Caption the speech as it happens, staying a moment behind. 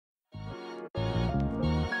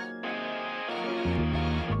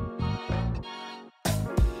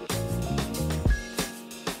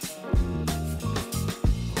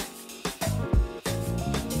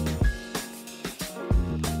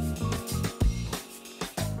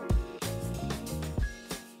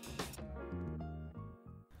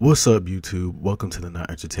What's up, YouTube? Welcome to the Not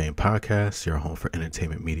Entertained Podcast, your home for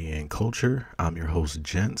entertainment, media, and culture. I'm your host,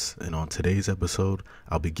 Gentz, and on today's episode,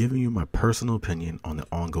 I'll be giving you my personal opinion on the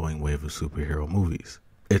ongoing wave of superhero movies.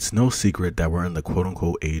 It's no secret that we're in the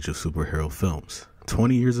quote-unquote age of superhero films.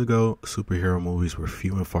 20 years ago, superhero movies were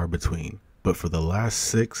few and far between, but for the last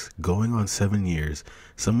 6, going on 7 years,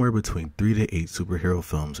 somewhere between 3 to 8 superhero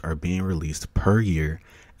films are being released per year,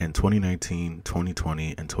 and 2019,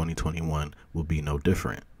 2020, and 2021 will be no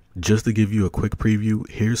different. Just to give you a quick preview,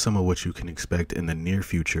 here's some of what you can expect in the near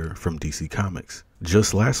future from DC Comics.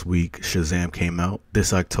 Just last week, Shazam came out.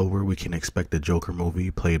 This October, we can expect the Joker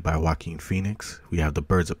movie played by Joaquin Phoenix. We have the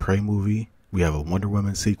Birds of Prey movie. We have a Wonder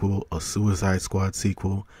Woman sequel, a Suicide Squad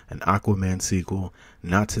sequel, an Aquaman sequel.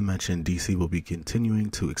 Not to mention, DC will be continuing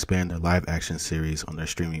to expand their live action series on their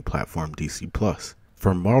streaming platform DC+.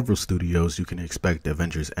 From Marvel Studios, you can expect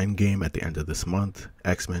Avengers Endgame at the end of this month,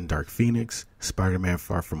 X-Men Dark Phoenix, Spider-Man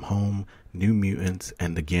Far From Home, New Mutants,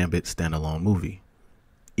 and the Gambit standalone movie.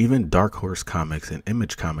 Even Dark Horse Comics and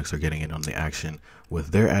Image Comics are getting in on the action with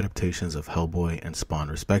their adaptations of Hellboy and Spawn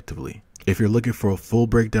respectively. If you're looking for a full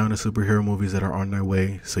breakdown of superhero movies that are on their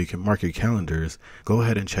way so you can mark your calendars, go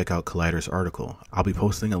ahead and check out Collider's article. I'll be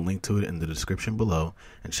posting a link to it in the description below,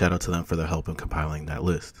 and shout out to them for their help in compiling that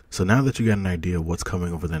list. So now that you got an idea of what's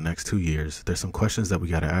coming over the next 2 years, there's some questions that we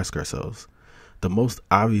got to ask ourselves. The most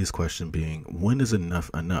obvious question being, when is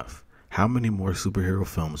enough enough? How many more superhero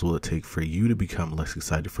films will it take for you to become less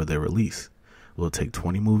excited for their release? Will it take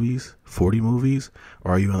 20 movies, 40 movies,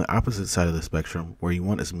 or are you on the opposite side of the spectrum where you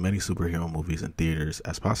want as many superhero movies in theaters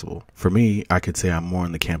as possible? For me, I could say I'm more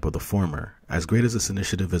in the camp of the former. As great as this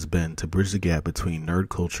initiative has been to bridge the gap between nerd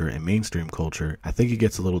culture and mainstream culture, I think it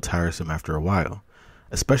gets a little tiresome after a while,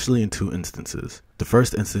 especially in 2 instances. The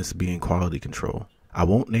first instance being quality control. I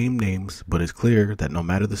won't name names, but it's clear that no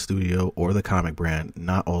matter the studio or the comic brand,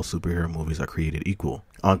 not all superhero movies are created equal.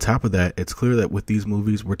 On top of that, it's clear that with these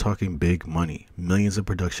movies, we're talking big money, millions of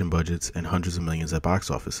production budgets, and hundreds of millions at box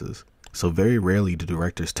offices. So very rarely do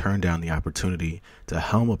directors turn down the opportunity to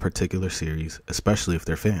helm a particular series, especially if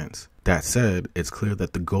they're fans. That said, it's clear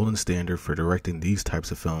that the golden standard for directing these types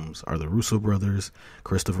of films are the Russo brothers,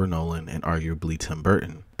 Christopher Nolan, and arguably Tim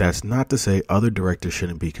Burton. That's not to say other directors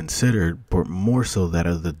shouldn't be considered, but more so that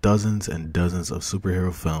of the dozens and dozens of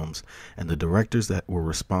superhero films and the directors that were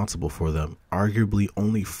responsible for them, arguably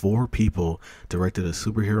only 4 people directed a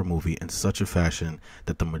superhero movie in such a fashion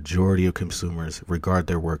that the majority of consumers regard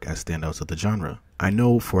their work as standouts of the genre. I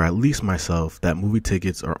know for at least myself that movie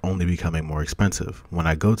tickets are only becoming more expensive. When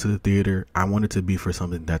I go to the theater, I want it to be for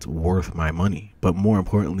something that's worth my money, but more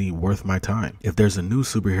importantly, worth my time. If there's a new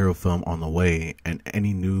superhero film on the way and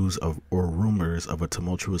any news of or rumors of a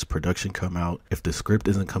tumultuous production come out, if the script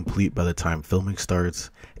isn't complete by the time filming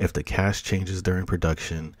starts, if the cast changes during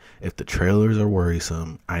production, if the trailers are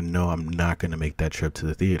worrisome, I know I'm not going to make that trip to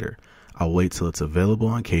the theater. I'll wait till it's available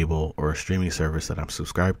on cable or a streaming service that I'm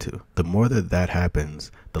subscribed to. The more that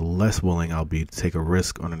happens, the less willing I'll be to take a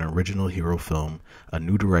risk on an original hero film, a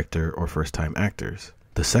new director, or first-time actors.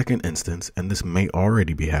 The second instance, and this may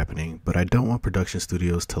already be happening, but I don't want production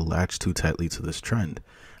studios to latch too tightly to this trend.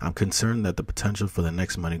 I'm concerned that the potential for the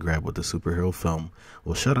next money grab with the superhero film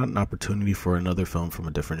will shut out an opportunity for another film from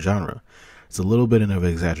a different genre. It's a little bit of an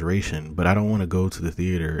exaggeration, but I don't want to go to the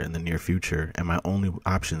theater in the near future and my only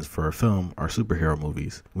options for a film are superhero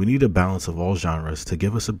movies. We need a balance of all genres to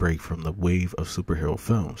give us a break from the wave of superhero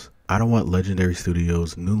films. I don't want Legendary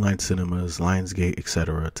Studios, New Line Cinemas, Lionsgate,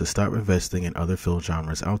 etc. to stop investing in other film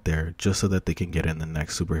genres out there just so that they can get in the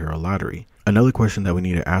next superhero lottery. Another question that we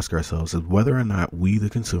need to ask ourselves is whether or not we, the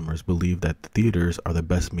consumers, believe that the theaters are the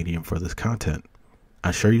best medium for this content.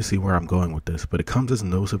 I'm sure you see where I'm going with this, but it comes as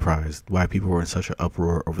no surprise why people were in such an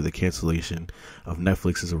uproar over the cancellation of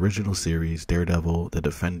Netflix's original series, Daredevil, The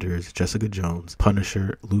Defenders, Jessica Jones,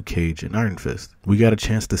 Punisher, Luke Cage, and Iron Fist. We got a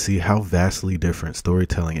chance to see how vastly different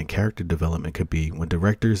storytelling and character development could be when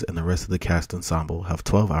directors and the rest of the cast ensemble have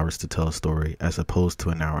 12 hours to tell a story as opposed to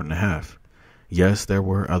an hour and a half. Yes, there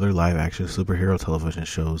were other live-action superhero television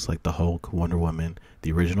shows like The Hulk, Wonder Woman,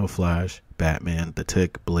 The Original Flash, Batman, The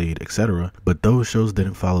Tick, Blade, etc., but those shows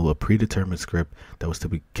didn't follow a predetermined script that was to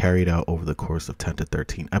be carried out over the course of 10 to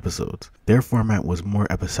 13 episodes. Their format was more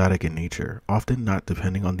episodic in nature, often not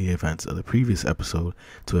depending on the events of the previous episode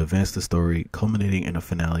to advance the story, culminating in a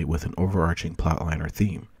finale with an overarching plotline or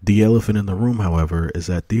theme. The elephant in the room, however, is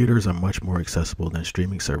that theaters are much more accessible than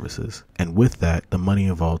streaming services, and with that, the money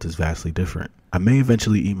involved is vastly different. I may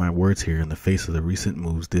eventually eat my words here in the face of the recent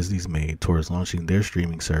moves Disney's made towards launching their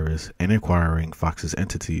streaming service and acquiring Fox's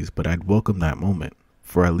entities, but I'd welcome that moment.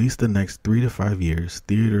 For at least the next 3 to 5 years,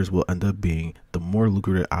 theaters will end up being the more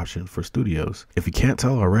lucrative option for studios. If you can't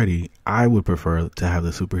tell already, I would prefer to have the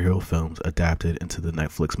superhero films adapted into the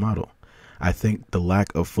Netflix model. I think the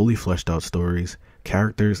lack of fully fleshed out stories,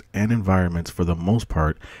 characters, and environments for the most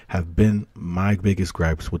part have been my biggest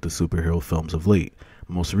gripes with the superhero films of late.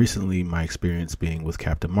 Most recently, my experience being with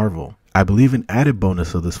Captain Marvel. I believe an added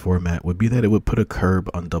bonus of this format would be that it would put a curb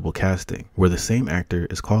on double casting, where the same actor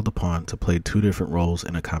is called upon to play 2 different roles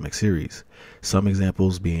in a comic series. Some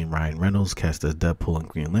examples being Ryan Reynolds cast as Deadpool and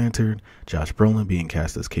Green Lantern, Josh Brolin being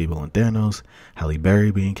cast as Cable and Thanos, Halle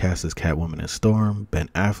Berry being cast as Catwoman and Storm, Ben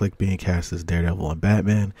Affleck being cast as Daredevil and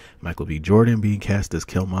Batman, Michael B. Jordan being cast as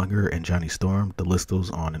Killmonger and Johnny Storm. The list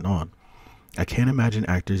goes on and on. I can't imagine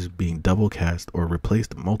actors being double cast or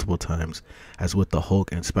replaced multiple times, as with the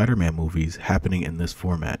Hulk and Spider-Man movies happening in this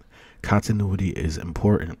format. Continuity is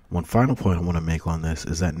important. One final point I want to make on this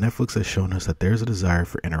is that Netflix has shown us that there's a desire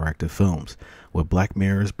for interactive films, with Black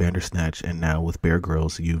Mirror's Bandersnatch and now with Bear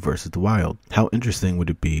Grylls' You vs. the Wild. How interesting would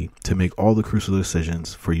it be to make all the crucial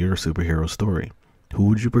decisions for your superhero story? Who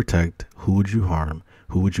would you protect? Who would you harm?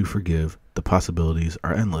 Who would you forgive? The possibilities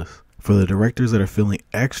are endless. For the directors that are feeling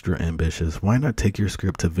extra ambitious, why not take your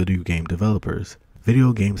script to video game developers?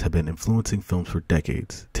 Video games have been influencing films for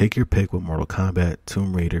decades. Take your pick with Mortal Kombat,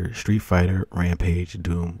 Tomb Raider, Street Fighter, Rampage,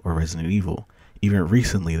 Doom, or Resident Evil. Even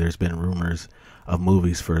recently, there's been rumors of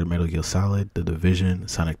movies for Metal Gear Solid, The Division,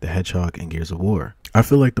 Sonic the Hedgehog, and Gears of War. I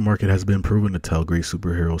feel like the market has been proven to tell great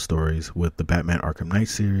superhero stories with the Batman Arkham Knight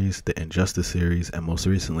series, the Injustice series, and most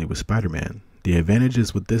recently with Spider-Man. The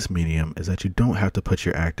advantages with this medium is that you don't have to put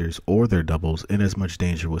your actors or their doubles in as much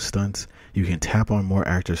danger with stunts. You can tap on more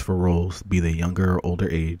actors for roles, be they younger or older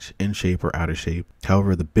age, in shape or out of shape.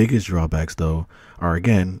 However, the biggest drawbacks though are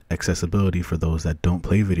again accessibility for those that don't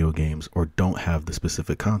play video games or don't have the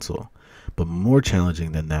specific console. But more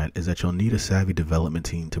challenging than that is that you'll need a savvy development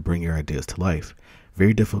team to bring your ideas to life.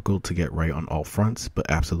 Very difficult to get right on all fronts, but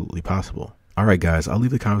absolutely possible. Alright guys, I'll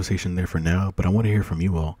leave the conversation there for now, but I want to hear from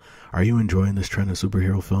you all. Are you enjoying this trend of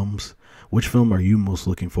superhero films? Which film are you most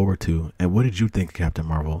looking forward to, and what did you think of Captain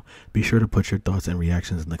Marvel? Be sure to put your thoughts and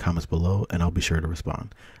reactions in the comments below, and I'll be sure to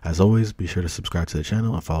respond. As always, be sure to subscribe to the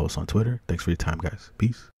channel and follow us on Twitter. Thanks for your time guys.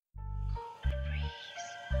 Peace.